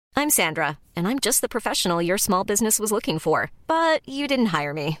I'm Sandra, and I'm just the professional your small business was looking for. But you didn't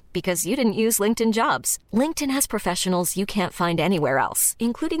hire me because you didn't use LinkedIn Jobs. LinkedIn has professionals you can't find anywhere else,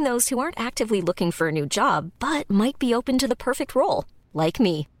 including those who aren't actively looking for a new job, but might be open to the perfect role, like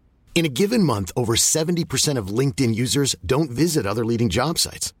me. In a given month, over 70% of LinkedIn users don't visit other leading job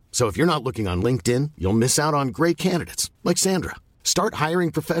sites. So if you're not looking on LinkedIn, you'll miss out on great candidates like Sandra. Start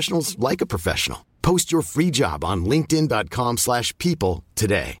hiring professionals like a professional. Post your free job on linkedin.com/people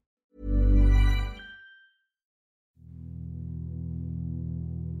today.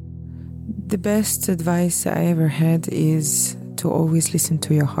 The best advice I ever had is to always listen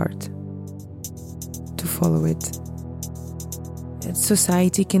to your heart, to follow it.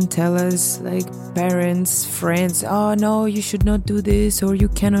 Society can tell us, like parents, friends, oh no, you should not do this or you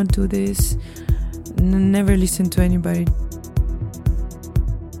cannot do this. Never listen to anybody.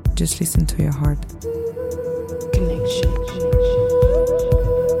 Just listen to your heart. Connection.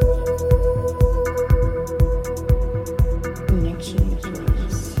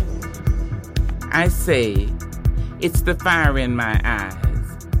 I say, it's the fire in my eyes,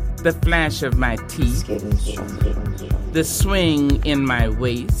 the flash of my teeth, the swing in my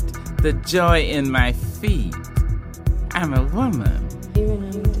waist, the joy in my feet. I'm a woman.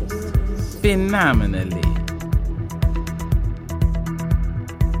 Phenomenally.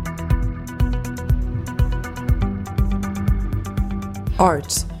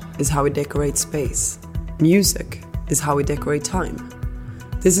 Art is how we decorate space. Music is how we decorate time.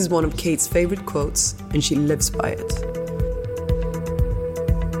 This is one of Kate's favorite quotes, and she lives by it.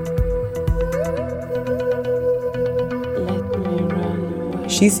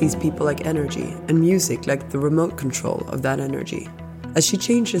 She sees people like energy, and music like the remote control of that energy. As she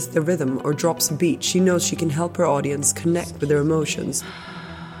changes the rhythm or drops a beat, she knows she can help her audience connect with their emotions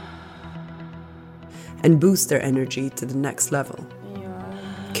and boost their energy to the next level.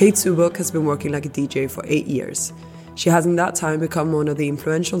 Kate Zubok has been working like a DJ for 8 years. She has in that time become one of the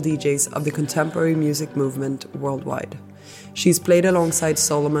influential DJs of the contemporary music movement worldwide. She's played alongside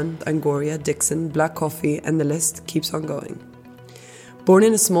Solomon, Angoria, Dixon, Black Coffee, and the list keeps on going. Born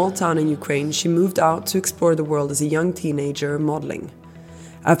in a small town in Ukraine, she moved out to explore the world as a young teenager modeling.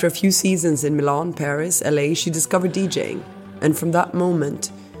 After a few seasons in Milan, Paris, LA, she discovered DJing, and from that moment,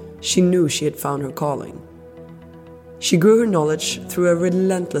 she knew she had found her calling. She grew her knowledge through a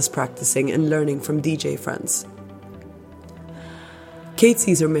relentless practicing and learning from DJ friends. Kate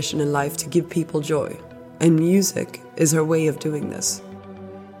sees her mission in life to give people joy, and music is her way of doing this.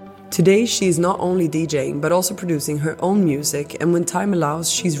 Today, she is not only DJing, but also producing her own music, and when time allows,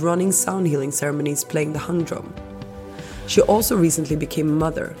 she's running sound healing ceremonies playing the hung drum. She also recently became a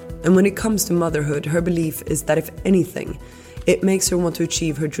mother, and when it comes to motherhood, her belief is that if anything, it makes her want to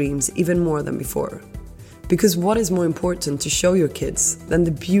achieve her dreams even more than before. Because what is more important to show your kids than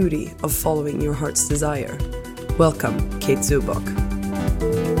the beauty of following your heart's desire? Welcome, Kate Zubok.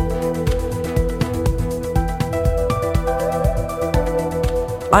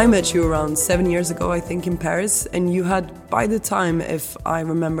 I met you around 7 years ago, I think, in Paris, and you had, by the time, if I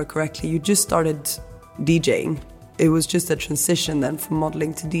remember correctly, you just started DJing. It was just a transition then from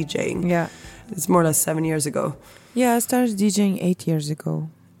modeling to DJing. Yeah. It's more or less 7 years ago. Yeah, I started DJing 8 years ago.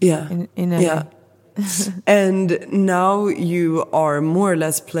 Yeah. In LA. Yeah. And now you are more or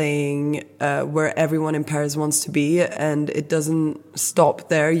less playing where everyone in Paris wants to be, and it doesn't stop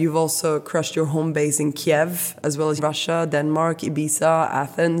there. You've also crushed your home base in Kiev, as well as Russia, Denmark, Ibiza,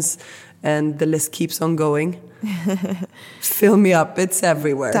 Athens, and the list keeps on going. Fill me up, it's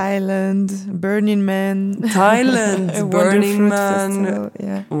everywhere. Thailand, Burning Man. Thailand, Burning Man, Festival,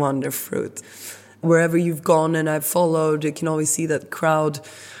 yeah. Wonderfruit. Wherever you've gone and I've followed, you can always see that crowd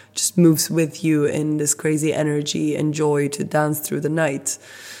just moves with you in this crazy energy and joy to dance through the night.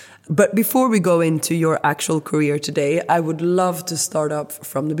 But before we go into your actual career today, I would love to start up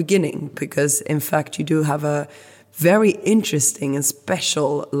from the beginning, because in fact you do have a very interesting and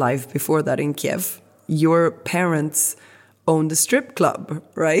special life before that in Kiev. Your parents owned a strip club,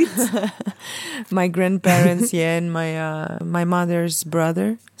 right? My grandparents, yeah, and my mother's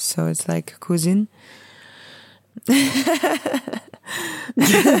brother, so it's like a cousin.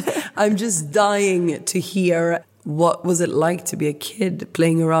 I'm just dying to hear, what was it like to be a kid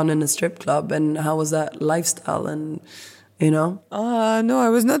playing around in a strip club, and how was that lifestyle, and you know? No, I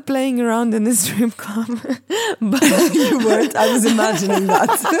was not playing around in a strip club. But You weren't? I was imagining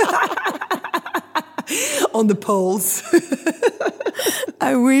that. On the poles.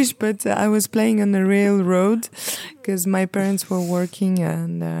 I wish, but I was playing on the railroad because my parents were working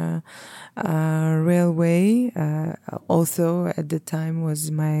on railway. Also, at the time, was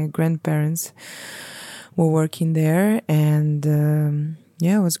my grandparents were working there, and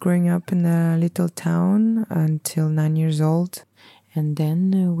I was growing up in a little town until 9 years old. And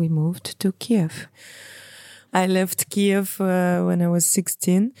then we moved to Kiev. I left Kiev when I was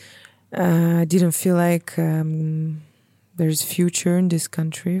 16. I didn't feel like there's future in this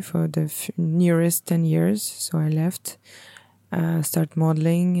country for the nearest 10 years. So I left, started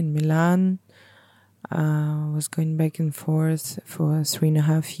modeling in Milan. Was going back and forth for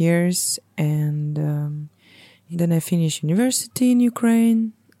 3.5 years. And then I finished university in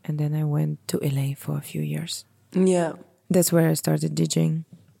Ukraine. And then I went to LA for a few years. Yeah. That's where I started DJing.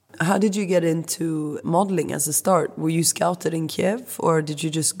 How did you get into modeling as a start? Were you scouted in Kiev or did you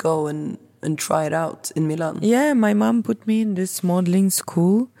just go and try it out in Milan? Yeah, my mom put me in this modeling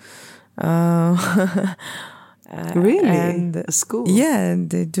school. Really? And a school? Yeah,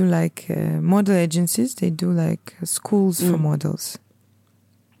 they do like model agencies. They do like schools for models,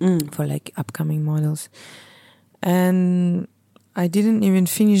 for like upcoming models. And I didn't even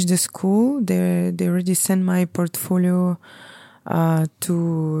finish the school. They already sent my portfolio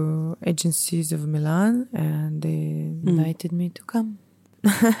to agencies of Milan, and they invited me to come.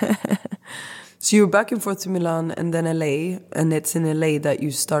 So you were back and forth to Milan and then LA, and it's in LA that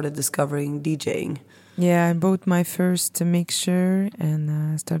you started discovering DJing. Yeah, I bought my first mixer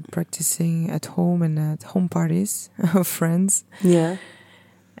and started practicing at home and at home parties of friends. Yeah.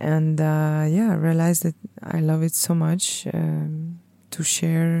 And I realized that I love it so much to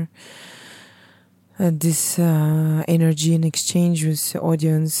share this energy and exchange with the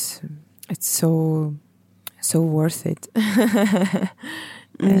audience. It's so worth it.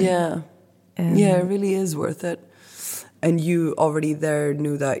 Yeah, it really is worth it. And you already there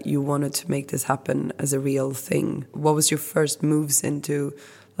knew that you wanted to make this happen as a real thing. What was your first moves into,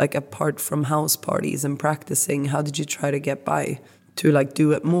 like, apart from house parties and practicing? How did you try to get by to like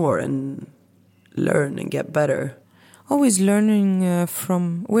do it more and learn and get better? Always learning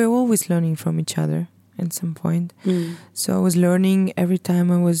we're always learning from each other at some point. So I was learning every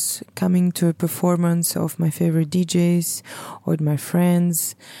time I was coming to a performance of my favorite DJs or my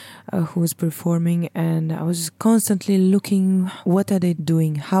friends who was performing, and I was constantly looking, what are they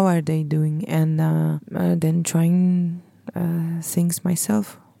doing, how are they doing, and then trying things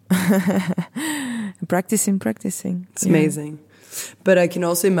myself. Practicing. It's amazing. But I can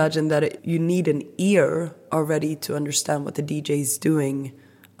also imagine that you need an ear already to understand what the DJ is doing,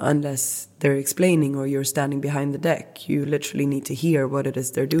 unless they're explaining or you're standing behind the deck. You literally need to hear what it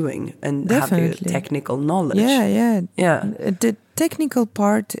is they're doing and Definitely. have the technical knowledge. Yeah. The technical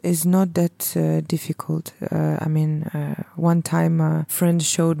part is not that difficult. One time a friend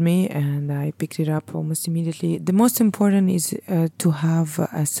showed me and I picked it up almost immediately. The most important is to have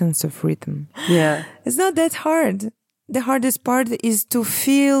a sense of rhythm. Yeah. It's not that hard. The hardest part is to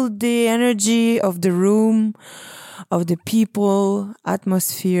feel the energy of the room, of the people,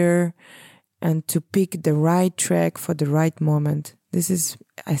 atmosphere, and to pick the right track for the right moment. This is,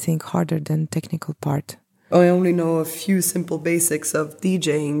 I think, harder than technical part. I only know a few simple basics of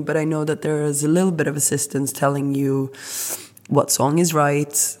DJing, but I know that there is a little bit of assistance telling you what song is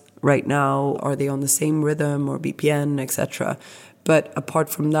right now, are they on the same rhythm or BPM, etc. But apart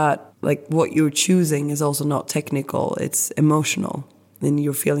from that, like, what you're choosing is also not technical, it's emotional. And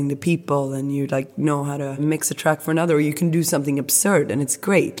you're feeling the people and you like know how to mix a track for another, or you can do something absurd and it's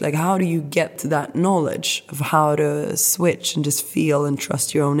great. Like, how do you get to that knowledge of how to switch and just feel and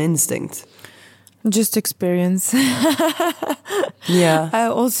trust your own instinct? Just experience. Yeah.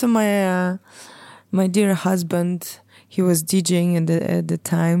 Also, my dear husband, he was DJing at the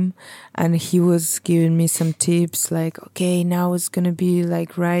time, and he was giving me some tips like, okay, now it's gonna be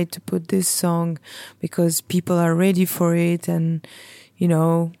like right to put this song because people are ready for it, and you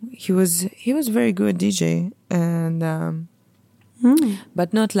know, he was very good DJ, and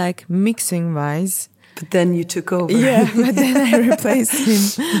but not like mixing wise. But then you took over. Yeah, but then I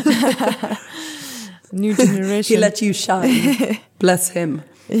replaced him. New generation. He let you shine. Bless him.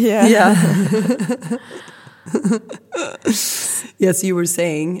 Yeah. Yes, you were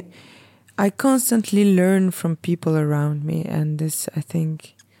saying. I constantly learn from people around me, and this, I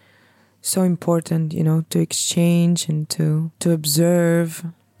think, so important, you know, to exchange and to observe,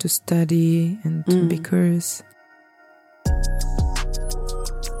 to study and to be curious.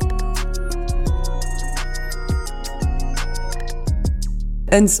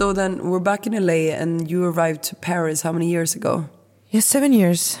 And so then we're back in LA and you arrived to Paris how many years ago? Yeah, 7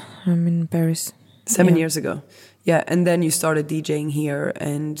 years I'm in Paris. 7 years ago. Yeah, and then you started DJing here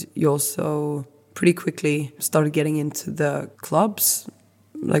and you also pretty quickly started getting into the clubs,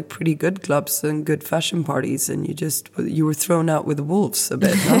 like pretty good clubs and good fashion parties, and you were thrown out with the wolves a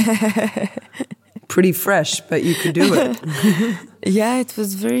bit, no? Pretty fresh, but you could do it. Yeah, it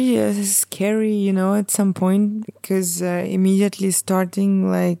was very scary, you know, at some point, because immediately starting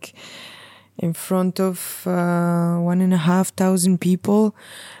like in front of 1,500 people,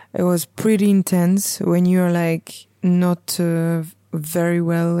 it was pretty intense when you're like not a very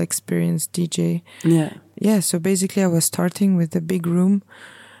well experienced DJ. Yeah. Yeah, so basically I was starting with a big room,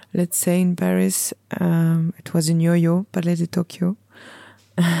 let's say in Paris. It was in Yo-Yo, Palais de Tokyo.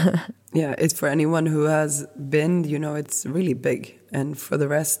 Yeah, it's for anyone who has been, you know, it's really big. And for the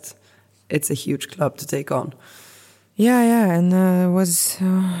rest, it's a huge club to take on. Yeah, and it was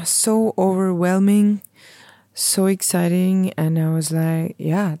so overwhelming, so exciting. And I was like,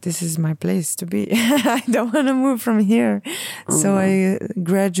 yeah, this is my place to be. I don't want to move from here. So I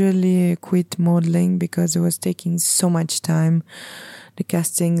gradually quit modeling because it was taking so much time, the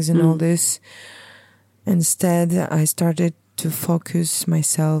castings and all this. Instead, I started to focus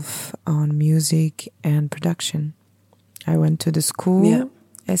myself on music and production. I went to the school,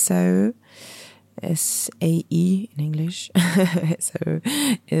 SAE in English,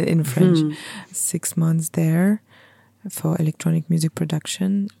 SAE in French. 6 months there for electronic music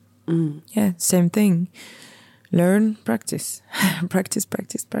production. Yeah, same thing. Learn, practice, practice.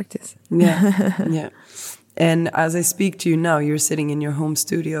 Yeah, yeah. And as I speak to you now, you're sitting in your home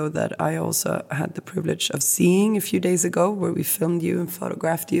studio that I also had the privilege of seeing a few days ago, where we filmed you and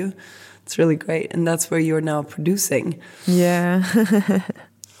photographed you. It's really great. And that's where you're now producing. Yeah.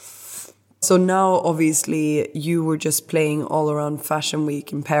 So now, obviously, you were just playing all around Fashion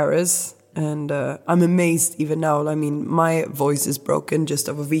Week in Paris. And I'm amazed even now. I mean, my voice is broken just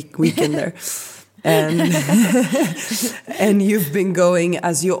of a weekend there. And and you've been going,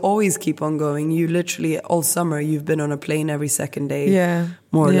 as you always keep on going. You literally, all summer, you've been on a plane every second day.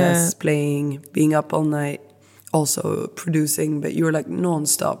 More or less, playing, being up all night, also producing. But you're like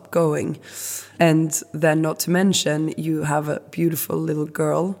non-stop going. And then not to mention, you have a beautiful little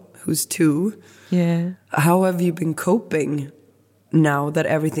girl who's 2. Yeah. How have you been coping now that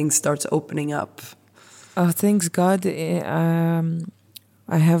everything starts opening up? Oh, thanks God.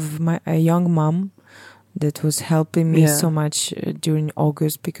 I have a young mom that was helping me so much during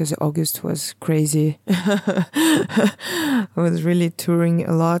August, because August was crazy. I was really touring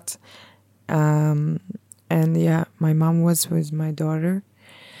a lot. And yeah, my mom was with my daughter.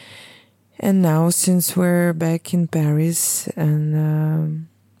 And now, since we're back in Paris, and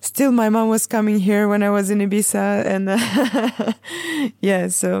still my mom was coming here when I was in Ibiza. And yeah,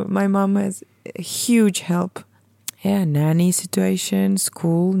 so my mom has a huge help. Yeah, nanny situation,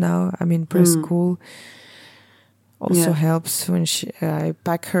 school now. I mean, preschool also helps when I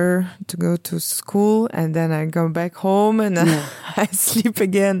pack her to go to school, and then I go back home and I sleep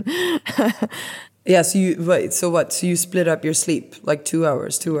again. Yeah, so you split up your sleep, like 2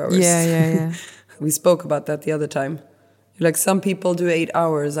 hours? Yeah. We spoke about that the other time. Like, some people do 8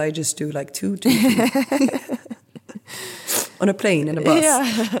 hours. I just do like 2. On a plane, in a bus,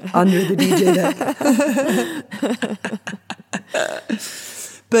 under the DJ deck.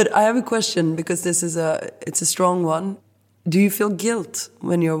 But I have a question, because it's a strong one. Do you feel guilt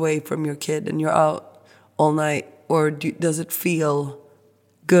when you're away from your kid and you're out all night, or does it feel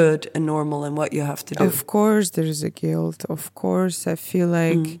good and normal in what you have to do? Of course, there's a guilt. Of course, I feel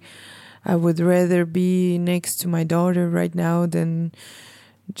like I would rather be next to my daughter right now than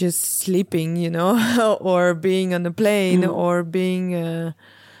just sleeping, you know, or being on the plane, or being,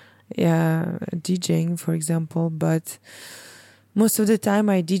 DJing, for example. But most of the time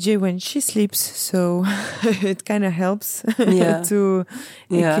I DJ when she sleeps, so it kind of helps to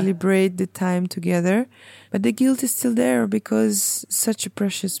equilibrate the time together. But the guilt is still there, because such a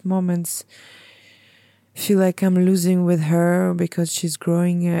precious moments. Feel like I'm losing with her, because she's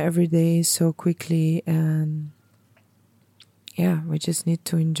growing every day so quickly, and yeah, we just need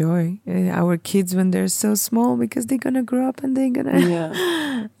to enjoy our kids when they're so small, because they're gonna grow up and they're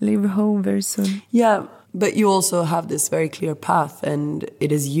gonna leave home very soon. Yeah, but you also have this very clear path, and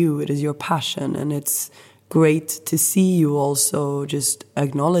it is your passion, and it's great to see you also just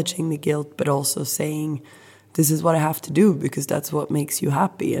acknowledging the guilt, but also saying, this is what I have to do, because that's what makes you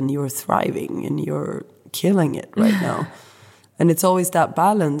happy, and you're thriving and you're killing it right now. And it's always that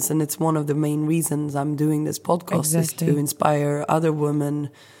balance, and it's one of the main reasons I'm doing this podcast, is to inspire other women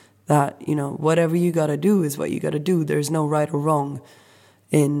that, you know, whatever you got to do is what you got to do. There's no right or wrong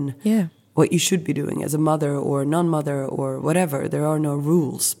in what you should be doing as a mother or non-mother or whatever. There are no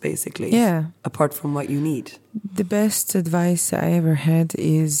rules, basically, apart from what you need. The best advice I ever had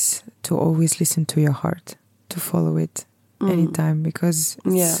is to always listen to your heart, to follow it anytime, because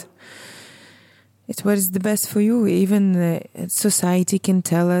it's what is the best for you. Even society can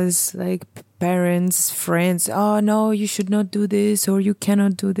tell us, like parents, friends, oh no, you should not do this, or you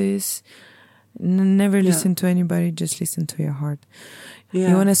cannot do this. Never listen to anybody, just listen to your heart.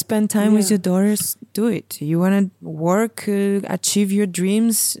 You want to spend time with your daughters, do it. You want to work, achieve your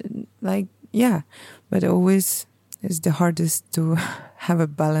dreams, like, but always it's the hardest to have a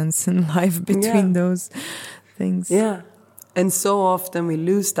balance in life between those things. Yeah. And so often we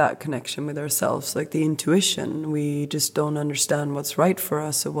lose that connection with ourselves, like the intuition. We just don't understand what's right for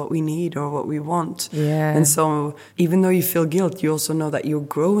us or what we need or what we want. Yeah. And so even though you feel guilt, you also know that you're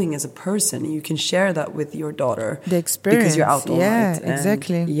growing as a person. You can share that with your daughter. The experience. Because you're out all night.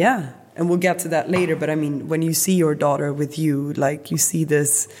 Exactly. Yeah. And we'll get to that later. But I mean, when you see your daughter with you, like you see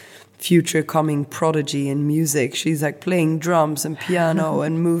this future coming prodigy in music. She's like playing drums and piano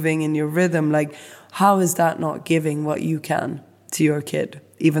and moving in your rhythm. Like, how is that not giving what you can to your kid,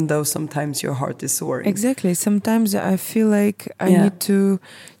 even though sometimes your heart is soaring? Exactly. Sometimes I feel like I need to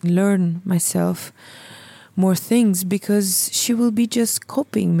learn myself more things because she will be just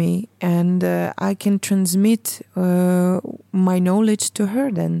copying me, and I can transmit my knowledge to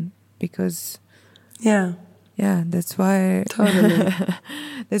her then, because that's why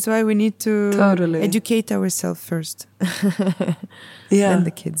that's why we need to educate ourselves first. Then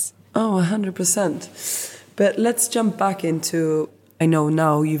the kids. Oh, 100%. But let's jump back into, I know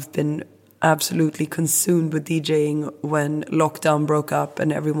now you've been absolutely consumed with DJing when lockdown broke up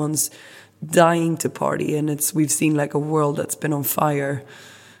and everyone's dying to party, and we've seen like a world that's been on fire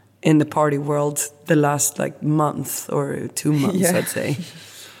in the party world the last like month or 2 months, I'd say.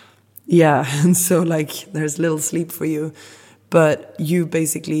 And so like there's little sleep for you, but you've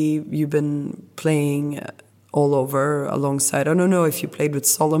been playing all over alongside. I don't know if you played with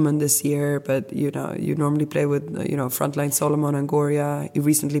Solomon this year, but you normally play with Frontline Solomon and Goria. You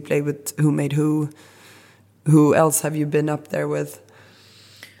recently played with Who Made Who. Who else have you been up there with?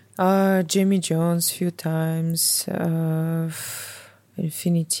 Jamie Jones a few times,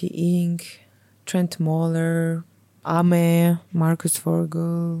 Infinity Inc., Trent Moller, Ame, Marcus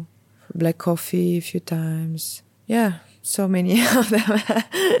Vogel, Black Coffee a few times. Yeah, so many of them.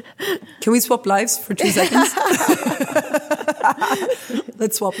 Can we swap lives for 2 seconds?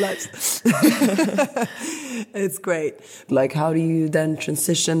 Let's swap lives. It's great. Like, how do you then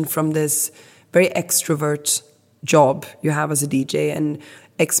transition from this very extrovert job you have as a DJ and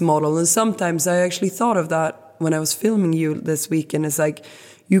ex-model? And sometimes I actually thought of that when I was filming you this week, and it's like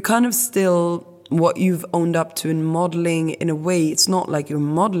you kind of still, what you've owned up to in modeling, in a way, it's not like you're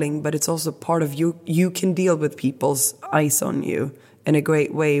modeling, but it's also part of you. You can deal with people's eyes on you in a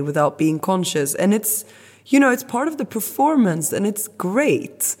great way without being conscious. And it's, it's part of the performance, and it's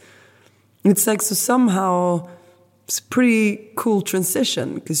great. It's like, so somehow it's a pretty cool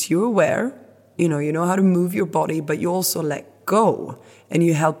transition because you're aware, you know how to move your body, but you also let go and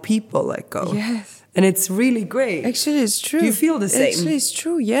you help people let go. Yes. And it's really great. Actually, it's true. Do you feel the same? Actually, it's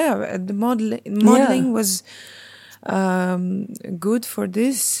true. Yeah, the modeling was good for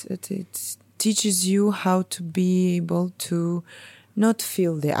this. It teaches you how to be able to not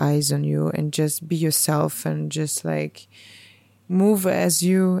feel the eyes on you and just be yourself and just like move as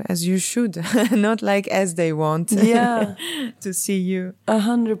you should, not like as they want. To see you.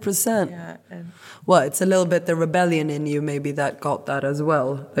 100%. Yeah. Well, it's a little bit the rebellion in you, maybe, that got that as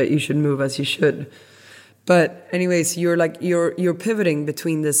well, that you should move as you should. But anyways, you're pivoting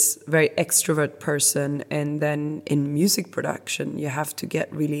between this very extrovert person, and then in music production, you have to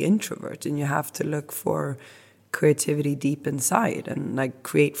get really introvert and you have to look for creativity deep inside and like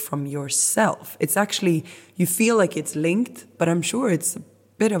create from yourself. It's actually, you feel like it's linked, but I'm sure it's a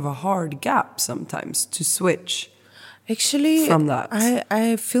bit of a hard gap sometimes to switch. Actually, from that,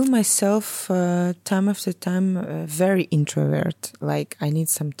 I feel myself time after time very introvert. Like I need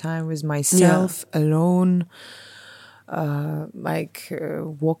some time with myself, alone,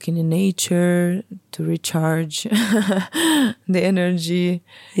 walking in nature to recharge the energy.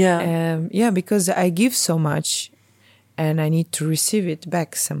 Because I give so much, and I need to receive it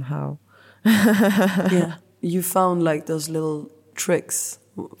back somehow. You found like those little tricks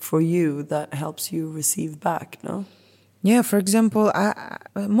for you that helps you receive back, no? Yeah, for example,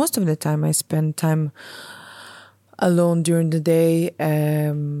 most of the time I spend time alone during the day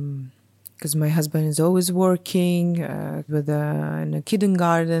because my husband is always working in a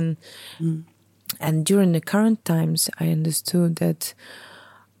kindergarten. And during the current times, I understood that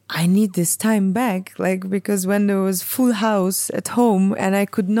I need this time back, because when there was full house at home and I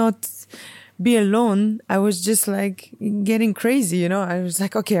could not be alone, I was just getting crazy, I was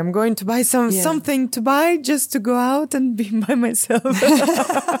like, okay, I'm going to buy something to buy just to go out and be by myself.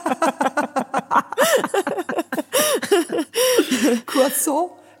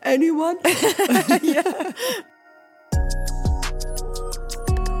 Croissant? Anyone? Yeah.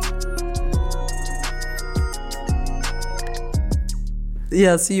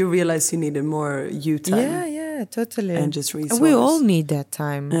 Yeah, so you realized you needed more you time. Yeah, totally. And just resource. We all need that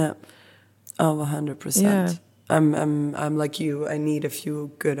time. Yeah. Oh, 100%. Yeah. I'm like you. I need a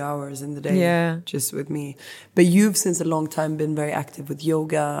few good hours in the day. Yeah. Just with me. But you've since a long time been very active with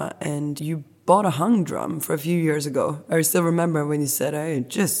yoga, and you bought a hung drum for a few years ago. I still remember when you said, I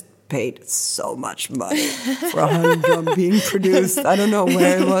just paid so much money for a hung drum being produced. I don't know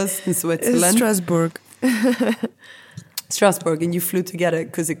where it was, in Switzerland. Strasbourg. Strasbourg, and you flew to get it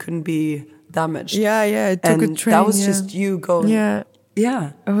because it couldn't be damaged. Yeah, I took a train. That was just you going. Yeah.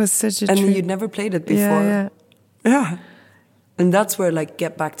 Yeah. It was such a And treat. you'd never played it before. Yeah. And that's where, like,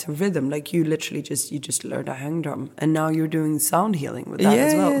 get back to rhythm. Like, you literally just learned a hang drum. And now you're doing sound healing with that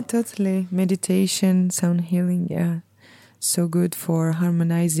as well. Yeah, totally. Meditation, sound healing, yeah. So good for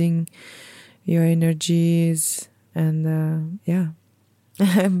harmonizing your energies and,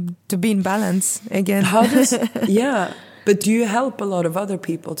 to be in balance again. How does... Yeah. But do you help a lot of other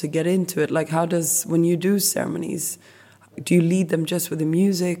people to get into it? Like, how does... When you do ceremonies... Do you lead them just with the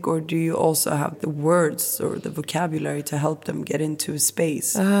music, or do you also have the words or the vocabulary to help them get into a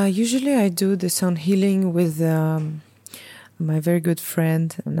space? Usually I do the sound healing with my very good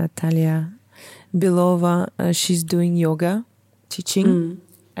friend, Natalia Belova. She's doing yoga, teaching,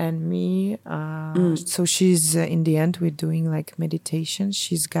 and me. So she's, in the end, we're doing like meditation.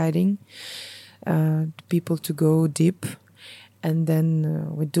 She's guiding people to go deep. And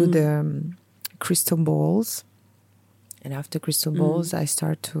then we do the crystal balls. And after crystal balls, I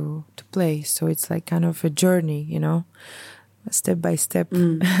start to play. So it's like kind of a journey, you know, step by step,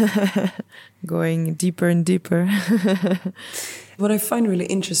 going deeper and deeper. What I find really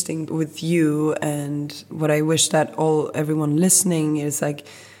interesting with you, and what I wish that everyone listening is like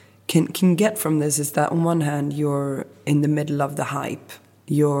can get from this, is that on one hand you're in the middle of the hype.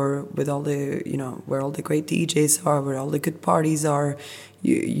 You're with all the, you know, where all the great DJs are, where all the good parties are.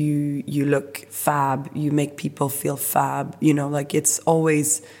 You look fab. You make people feel fab. You know, like it's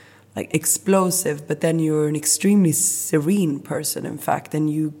always like explosive. But then you're an extremely serene person, in fact, and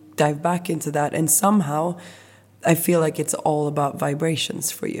you dive back into that. And somehow, I feel like it's all about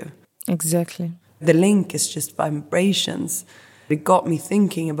vibrations for you. Exactly. The link is just vibrations. It got me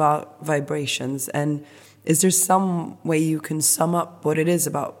thinking about vibrations. And is there some way you can sum up what it is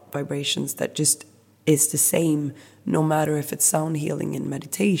about vibrations that just is the same, no matter if it's sound healing and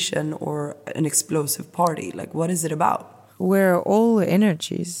meditation or an explosive party? Like, what is it about? We're all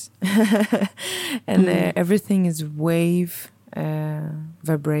energies. And everything is wave,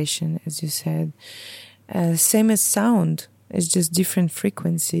 vibration, as you said. Same as sound. It's just different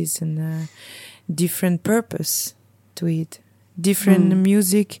frequencies and different purpose to it. Different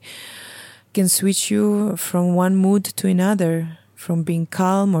music can switch you from one mood to another, from being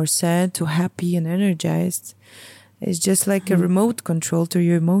calm or sad to happy and energized. It's just like a remote control to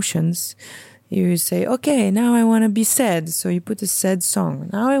your emotions. You say, okay, now I want to be sad, so you put a sad song.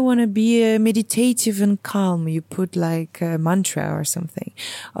 Now I want to be meditative and calm. You put like a mantra or something.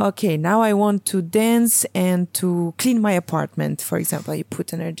 Okay, now I want to dance and to clean my apartment, for example. You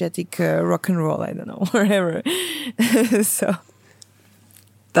put energetic rock and roll, I don't know, wherever. So...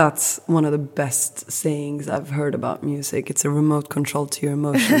 That's one of the best sayings I've heard about music. It's a remote control to your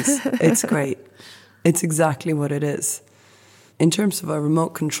emotions. It's great. It's exactly what it is. In terms of a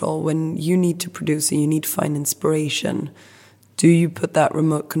remote control, when you need to produce and you need to find inspiration, do you put that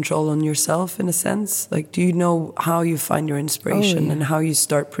remote control on yourself in a sense? Like, do you know how you find your inspiration and how you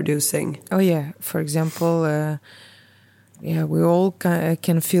start producing? Oh, yeah. For example, we all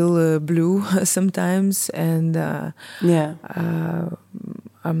can feel blue sometimes. And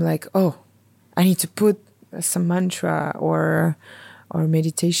I'm like, oh, I need to put some mantra or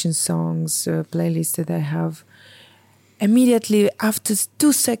meditation songs, playlist that I have. Immediately after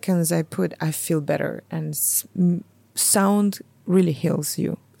 2 seconds, I feel better, and sound really heals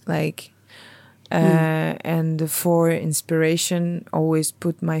you. Like, and for inspiration, always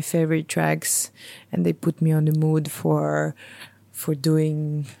put my favorite tracks, and they put me on the mood for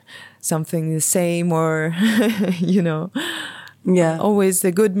doing something the same, or you know. Yeah. Always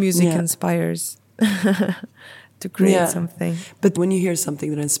the good music inspires to create something. But when you hear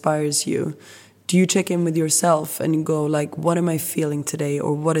something that inspires you, do you check in with yourself and you go like, what am I feeling today?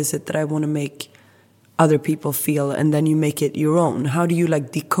 Or what is it that I want to make other people feel? And then you make it your own. How do you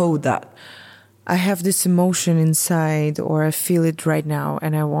like decode that? I have this emotion inside, or I feel it right now,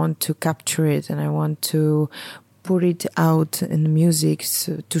 and I want to capture it, and I want to put it out in the music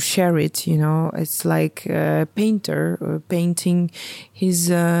to share it, you know. It's like a painter painting his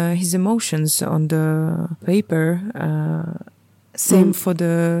emotions on the paper. Same for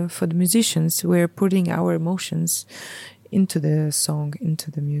the musicians. We're putting our emotions into the song, into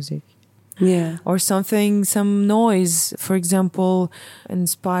the music. Yeah. Or something, some noise, for example,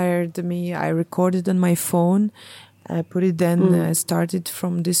 inspired me. I recorded on my phone. I put it then, started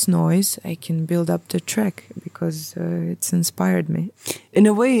from this noise. I can build up the track because it's inspired me. In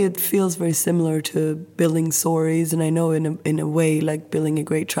a way, it feels very similar to building stories. And I know in a way, like building a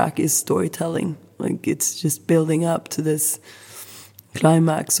great track is storytelling. Like it's just building up to this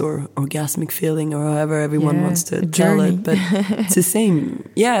climax or orgasmic feeling or however everyone wants to tell it, but it's the same.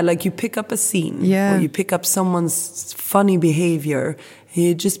 Yeah, like you pick up a scene or you pick up someone's funny behavior,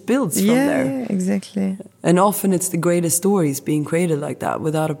 it just builds from there. Yeah, exactly. And often it's the greatest stories being created like that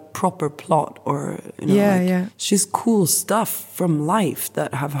without a proper plot or, you know, it's just cool stuff from life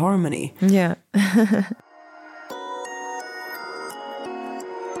that have harmony. Yeah.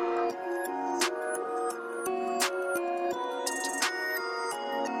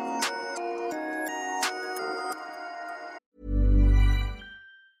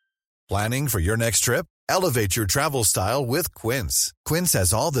 Planning for your next trip? Elevate your travel style with Quince. Quince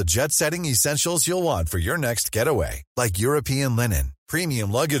has all the jet-setting essentials you'll want for your next getaway, like European linen,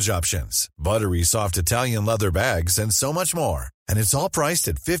 premium luggage options, buttery soft Italian leather bags, and so much more. And it's all priced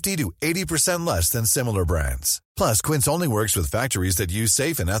at 50 to 80% less than similar brands. Plus, Quince only works with factories that use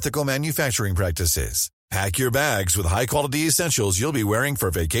safe and ethical manufacturing practices. Pack your bags with high-quality essentials you'll be wearing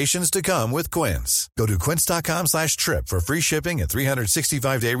for vacations to come with Quince. Go to quince.com/trip for free shipping and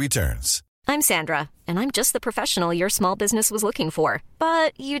 365-day returns. I'm Sandra, and I'm just the professional your small business was looking for.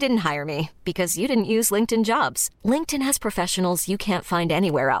 But you didn't hire me because you didn't use LinkedIn Jobs. LinkedIn has professionals you can't find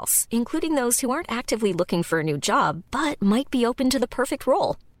anywhere else, including those who aren't actively looking for a new job, but might be open to the perfect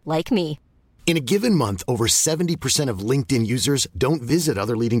role, like me. In a given month, over 70% of LinkedIn users don't visit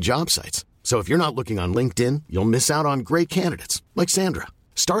other leading job sites. So if you're not looking on LinkedIn, you'll miss out on great candidates like Sandra.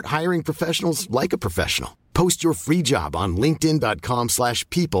 Start hiring professionals like a professional. Post your free job on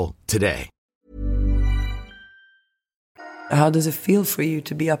linkedin.com/people today. How does it feel for you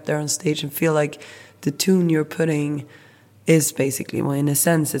to be up there on stage and feel like the tune you're putting is basically, well, in a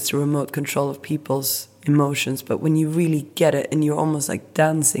sense, it's a remote control of people's emotions, but when you really get it and you're almost like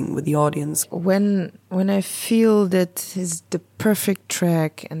dancing with the audience? When I feel that is the perfect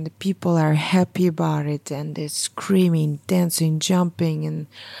track and the people are happy about it and they're screaming, dancing, jumping, and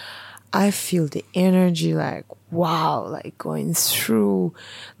I feel the energy like, wow, like going through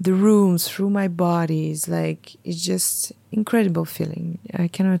the rooms, through my body. It's like, it's just incredible feeling. I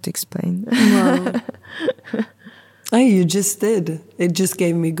cannot explain. Wow. Hey, you just did. It just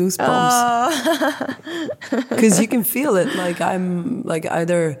gave me goosebumps. Because you can feel it. Like I'm like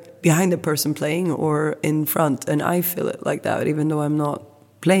either behind the person playing or in front. And I feel it like that, even though I'm not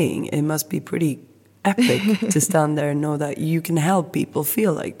playing. It must be pretty epic to stand there and know that you can help people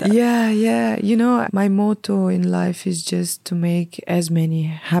feel like that. Yeah. You know, my motto in life is just to make as many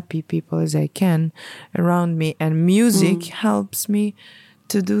happy people as I can around me. And music helps me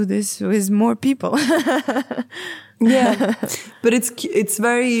to do this with more people. Yeah, but it's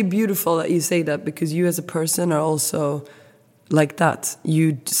very beautiful that you say that, because you as a person are also like that.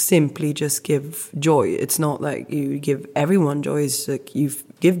 You simply just give joy. It's not like you give everyone joy. It's like you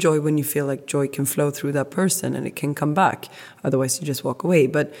give joy when you feel like joy can flow through that person and it can come back. Otherwise, you just walk away.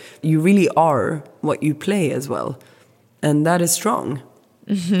 But you really are what you play as well. And that is strong.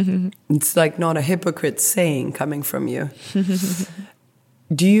 It's like not a hypocrite saying coming from you.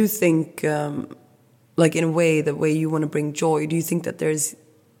 Do you think... like in a way, the way you want to bring joy, do you think that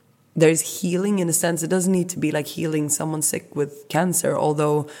there's healing in a sense? It doesn't need to be like healing someone sick with cancer,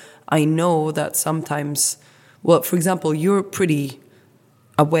 although I know that sometimes, well, for example, you're pretty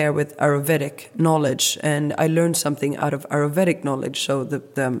aware with Ayurvedic knowledge, and I learned something out of Ayurvedic knowledge, so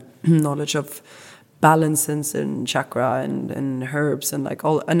the knowledge of balances and chakra and herbs and like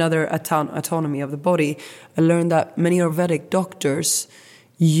all another autonomy of the body. I learned that many Ayurvedic doctors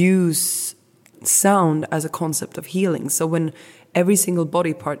use sound as a concept of healing. So when every single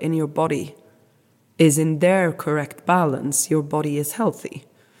body part in your body is in their correct balance, your body is healthy.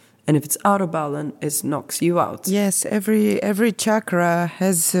 And if it's out of balance, it knocks you out. Yes, every chakra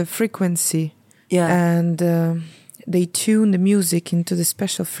has a frequency. Yeah. And they tune the music into the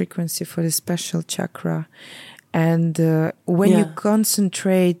special frequency for the special chakra. And when you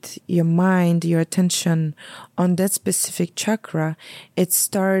concentrate your mind, your attention on that specific chakra, it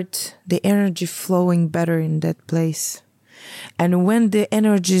starts the energy flowing better in that place. And when the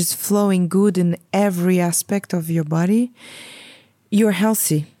energy is flowing good in every aspect of your body, you're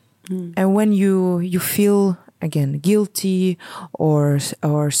healthy. And when you feel, again, guilty or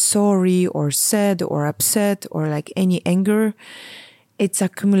sorry or sad or upset or like any anger, it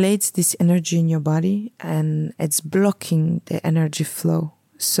accumulates this energy in your body and it's blocking the energy flow.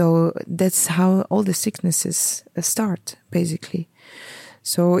 So that's how all the sicknesses start, basically.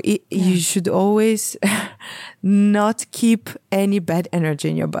 So you should always not keep any bad energy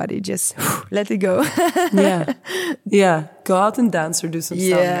in your body. Just let it go. Yeah. Go out and dance or do some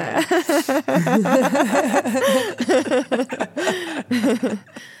sauna.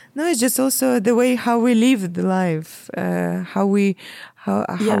 No, it's just also the way how we live the life, how we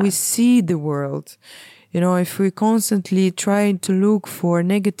see the world. You know, if we constantly try to look for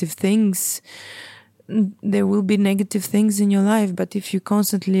negative things, there will be negative things in your life. But if you're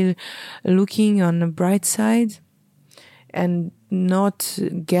constantly looking on the bright side and not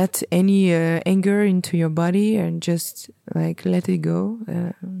get any anger into your body and just like let it go,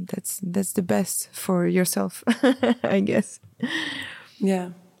 that's the best for yourself, I guess. Yeah.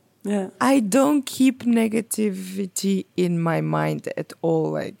 I don't keep negativity in my mind at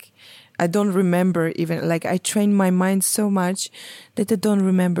all. Like, I don't remember even, like, I train my mind so much that I don't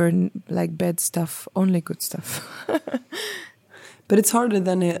remember like bad stuff, only good stuff. But it's harder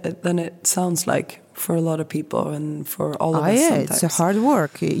than it sounds like for a lot of people and for all of us sometimes. It's a hard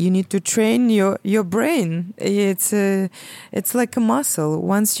work. You need to train your brain. It's like a muscle.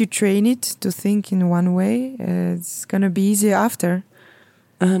 Once you train it to think in one way, it's gonna be easier after.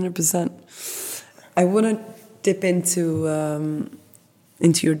 100%. I want to dip into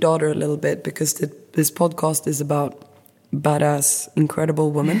your daughter a little bit because this podcast is about badass,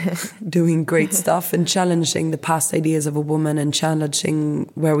 incredible women doing great stuff and challenging the past ideas of a woman and challenging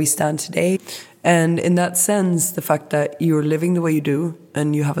where we stand today. And in that sense, the fact that you're living the way you do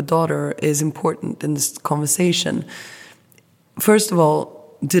and you have a daughter is important in this conversation. First of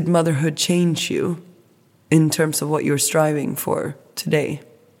all, did motherhood change you in terms of what you're striving for today?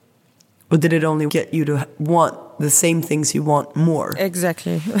 Or did it only get you to want the same things you want more?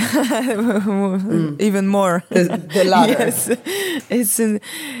 Exactly. Even more. The latter. Yes.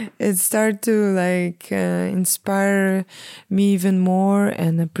 It started to like inspire me even more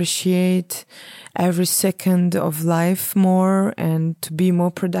and appreciate every second of life more and to be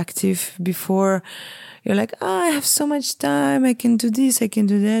more productive. Before you're like, I have so much time, I can do this, I can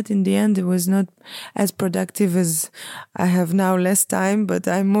do that. In the end, it was not as productive as I have now, less time, but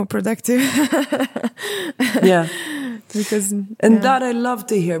I'm more productive. Yeah. That I love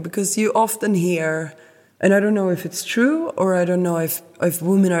to hear, because you often hear, and I don't know if it's true, or I don't know if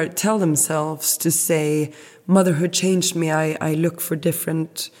women tell themselves to say, motherhood changed me, I look for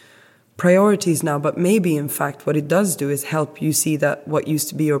different priorities now. But maybe, in fact, what it does do is help you see that what used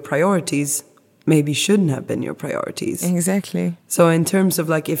to be your priorities maybe shouldn't have been your priorities. Exactly. So in terms of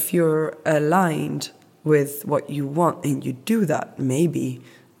like, if you're aligned with what you want and you do that, maybe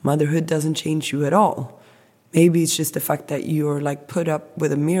motherhood doesn't change you at all. Maybe it's just the fact that you're like put up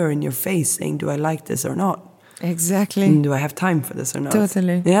with a mirror in your face saying, do I like this or not? Exactly. And do I have time for this or not?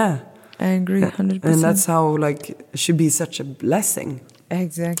 Totally. Yeah. I agree 100%. And that's how like it should be such a blessing.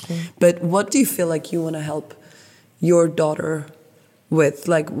 Exactly. But what do you feel like you want to help your daughter with?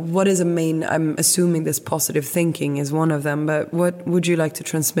 Like, what is a main, I'm assuming this positive thinking is one of them, but what would you like to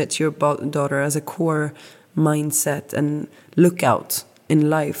transmit to your daughter as a core mindset and lookout in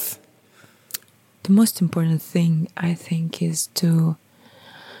life? The most important thing, I think, is to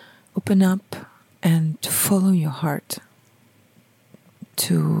open up and to follow your heart,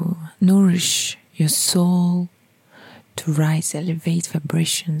 to nourish your soul, to rise, elevate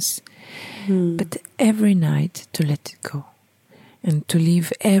vibrations, but every night to let it go. And to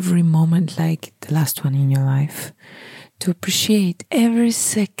live every moment like the last one in your life. To appreciate every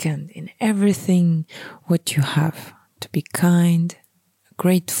second in everything what you have. To be kind,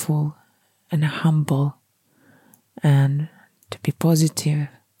 grateful, and humble. And to be positive.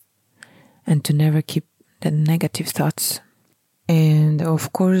 And to never keep the negative thoughts. And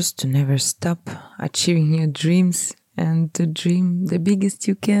of course, to never stop achieving your dreams. And to dream the biggest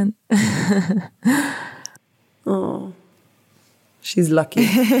you can. Oh. She's lucky.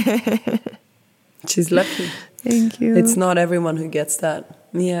 She's lucky. Thank you. It's not everyone who gets that.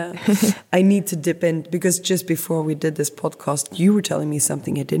 Yeah. I need to dip in, because just before we did this podcast, you were telling me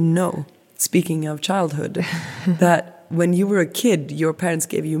something I didn't know. Speaking of childhood, that when you were a kid, your parents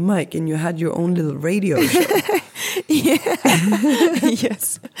gave you a mic and you had your own little radio show.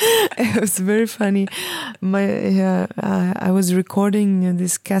 Yes, it was very funny. I was recording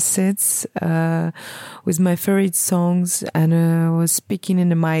these cassettes with my favorite songs, and I was speaking in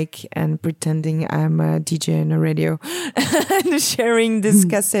the mic and pretending I'm a DJ on a radio and sharing these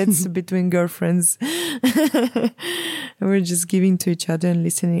cassettes between girlfriends. We're just giving to each other and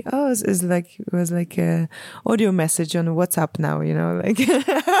listening. Oh, it was like a audio message on WhatsApp now, you know, like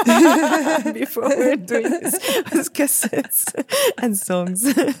before we were doing this with cassettes and songs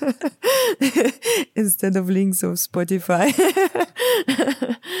instead of links of Spotify.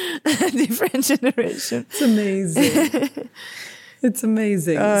 Different generation. It's amazing. It's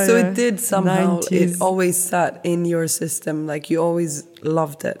amazing. So it did somehow, 90s. It always sat in your system, like you always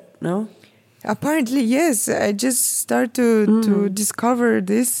loved it, no? Apparently, yes. I just started to discover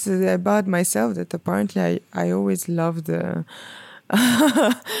this about myself, that apparently I always loved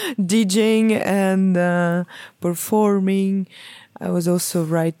DJing and performing. I was also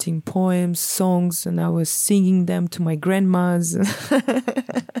writing poems, songs, and I was singing them to my grandmas.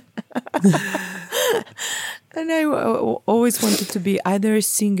 And I always wanted to be either a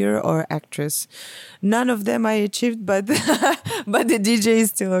singer or actress. None of them I achieved, but the DJ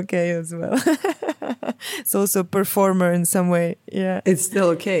is still okay as well. It's also a performer in some way. Yeah, it's still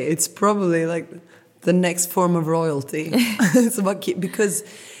okay. It's probably like the next form of royalty. It's about because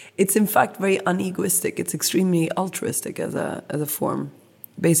it's in fact very unegoistic. It's extremely altruistic as a form.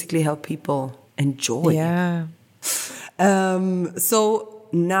 Basically, help people enjoy. Yeah. So.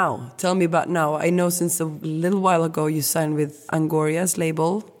 Now, tell me about now. I know since a little while ago you signed with Angoria's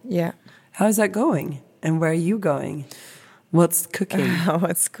label. Yeah. How's that going? And where are you going? What's cooking?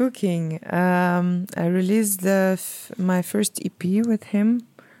 What's cooking? I released my first EP with him.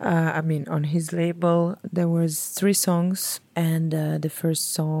 On his label, there was 3 songs. And the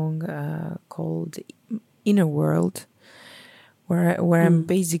first song called Inner World, where I'm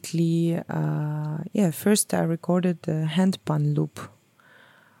basically... first I recorded the handpan loop.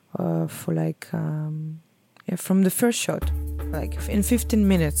 For from the first shot, like in 15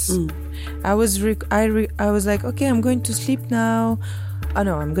 minutes. I was like, okay, I'm going to sleep now. Oh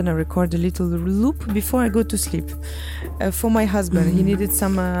no, I'm gonna record a little loop before I go to sleep. For my husband, he needed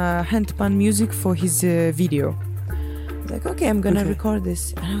some handpan music for his video. I was like, okay, I'm gonna record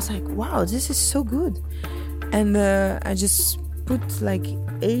this, and I was like, wow, this is so good. And I just put like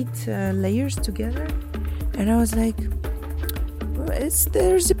 8 layers together, and I was like,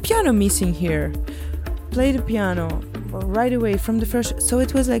 there's a piano missing here. Play the piano right away from the first. So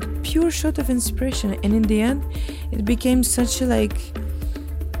it was like pure shot of inspiration, and in the end, it became such a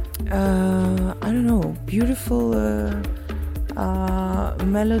beautiful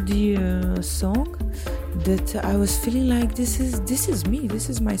melody song that I was feeling like this is me, this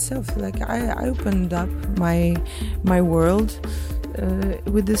is myself. Like I opened up my world.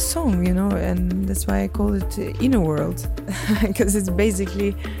 With this song, you know, and that's why I call it Inner World, because it's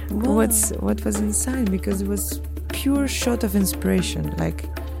basically what was inside, because it was pure shot of inspiration, like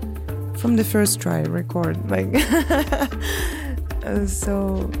from the first try record, like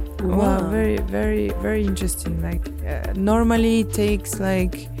very, very, very interesting. Like normally it takes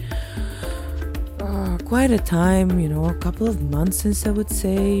like quite a time, you know, a couple of months, since I would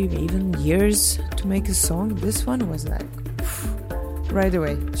say even years to make a song. This one was like right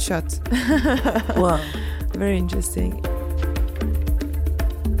away, shot. Wow. Very interesting.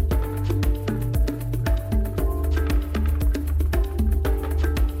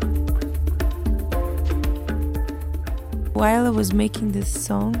 While I was making this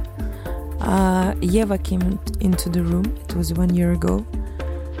song, Yeva came into the room. It was 1 year ago.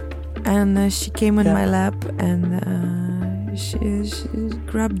 And she came on my lap, and she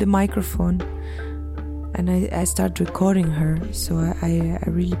grabbed the microphone. And I started recording her, so I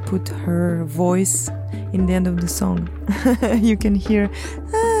really put her voice in the end of the song. You can hear.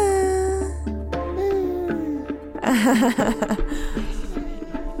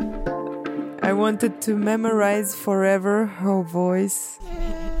 I wanted to memorize forever her voice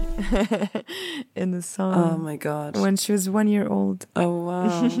in the song. Oh my God. When she was 1 year old. Oh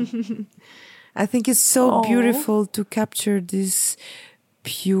wow. I think it's so beautiful to capture this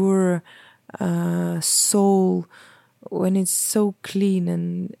pure soul when it's so clean,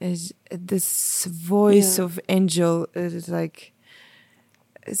 and this voice of angel is like,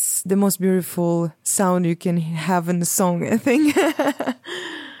 it's the most beautiful sound you can have in a song, I think.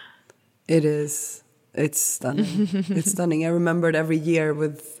 It is. It's stunning. It's stunning. I remembered every year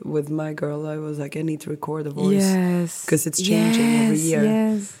with my girl, I was like, I need to record a voice. Yes. Because it's changing every year.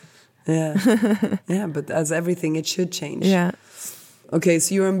 Yes. Yeah. Yeah, but as everything, it should change. Yeah. Okay,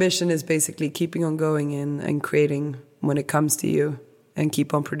 so your ambition is basically keeping on going and creating when it comes to you and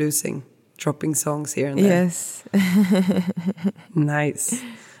keep on producing, dropping songs here and there. Yes. Nice.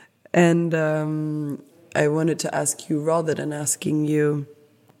 And I wanted to ask you, rather than asking you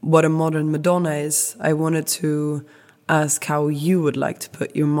what a modern Madonna is, I wanted to ask how you would like to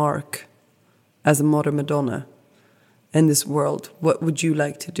put your mark as a modern Madonna in this world. What would you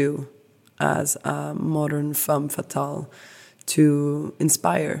like to do as a modern femme fatale to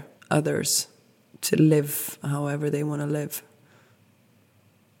inspire others to live however they want to live?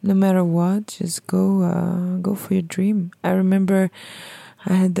 No matter what, just go for your dream. I remember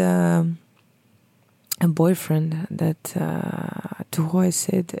I had a boyfriend that to who I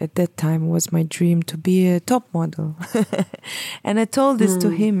said at that time was my dream to be a top model. And I told this to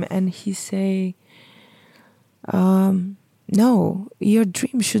him, and he say, no, your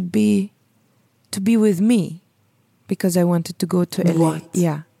dream should be to be with me, because I wanted to go to LA. What?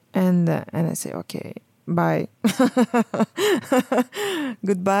 Yeah. And I say, okay, bye.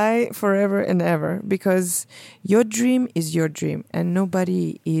 Goodbye forever and ever, because your dream is your dream, and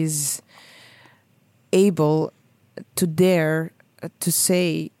nobody is able to dare to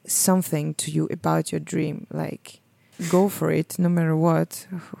say something to you about your dream. Like, go for it no matter what,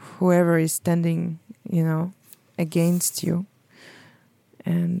 whoever is standing, against you.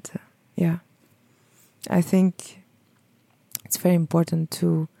 And I think it's very important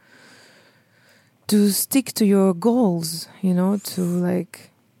to stick to your goals, to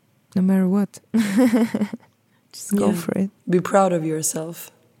like, no matter what, just go for it. Be proud of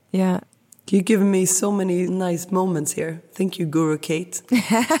yourself. Yeah. You've given me so many nice moments here. Thank you, Guru Kate.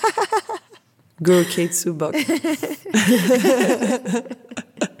 Guru Kate Subak.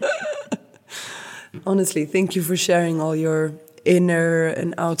 Honestly, thank you for sharing all your inner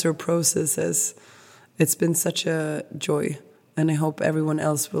and outer processes. It's been such a joy, and I hope everyone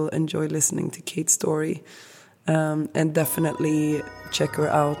else will enjoy listening to Kate's story. And definitely check her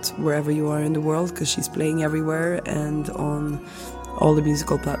out wherever you are in the world, because she's playing everywhere and on all the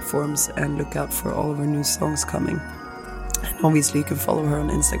musical platforms, and look out for all of her new songs coming. And obviously you can follow her on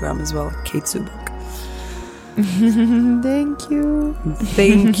Instagram as well, Kate Subak. Thank you.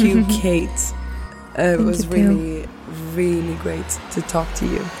 Thank you, Kate. It was really, really great to talk to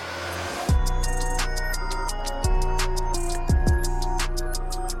you.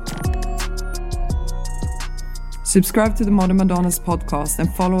 Subscribe to the Modern Madonnas podcast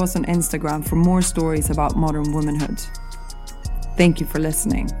and follow us on Instagram for more stories about modern womanhood. Thank you for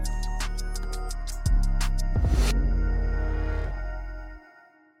listening.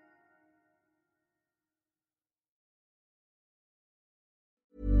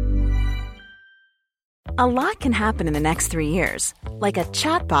 A lot can happen in the next 3 years. Like a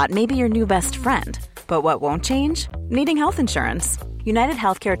chatbot may be your new best friend. But what won't change? Needing health insurance. United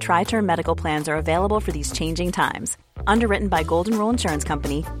Healthcare Tri-Term Medical Plans are available for these changing times. Underwritten by Golden Rule Insurance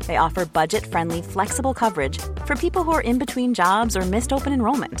Company, they offer budget-friendly, flexible coverage for people who are in between jobs or missed open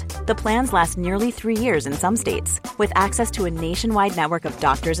enrollment. The plans last nearly 3 years in some states, with access to a nationwide network of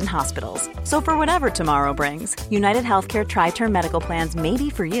doctors and hospitals. So for whatever tomorrow brings, United Healthcare Tri-Term Medical Plans may be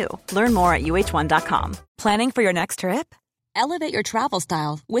for you. Learn more at uh1.com. Planning for your next trip? Elevate your travel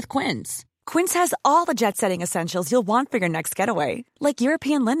style with Quince. Quince has all the jet-setting essentials you'll want for your next getaway, like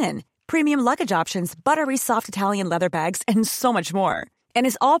European linen, premium luggage options, buttery soft Italian leather bags, and so much more. And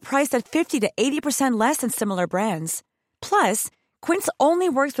is all priced at 50 to 80% less than similar brands. Plus, Quince only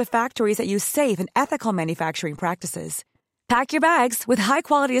works with factories that use safe and ethical manufacturing practices. Pack your bags with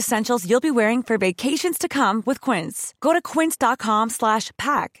high-quality essentials you'll be wearing for vacations to come with Quince. Go to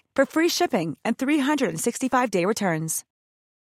quince.com/pack for free shipping and 365-day returns.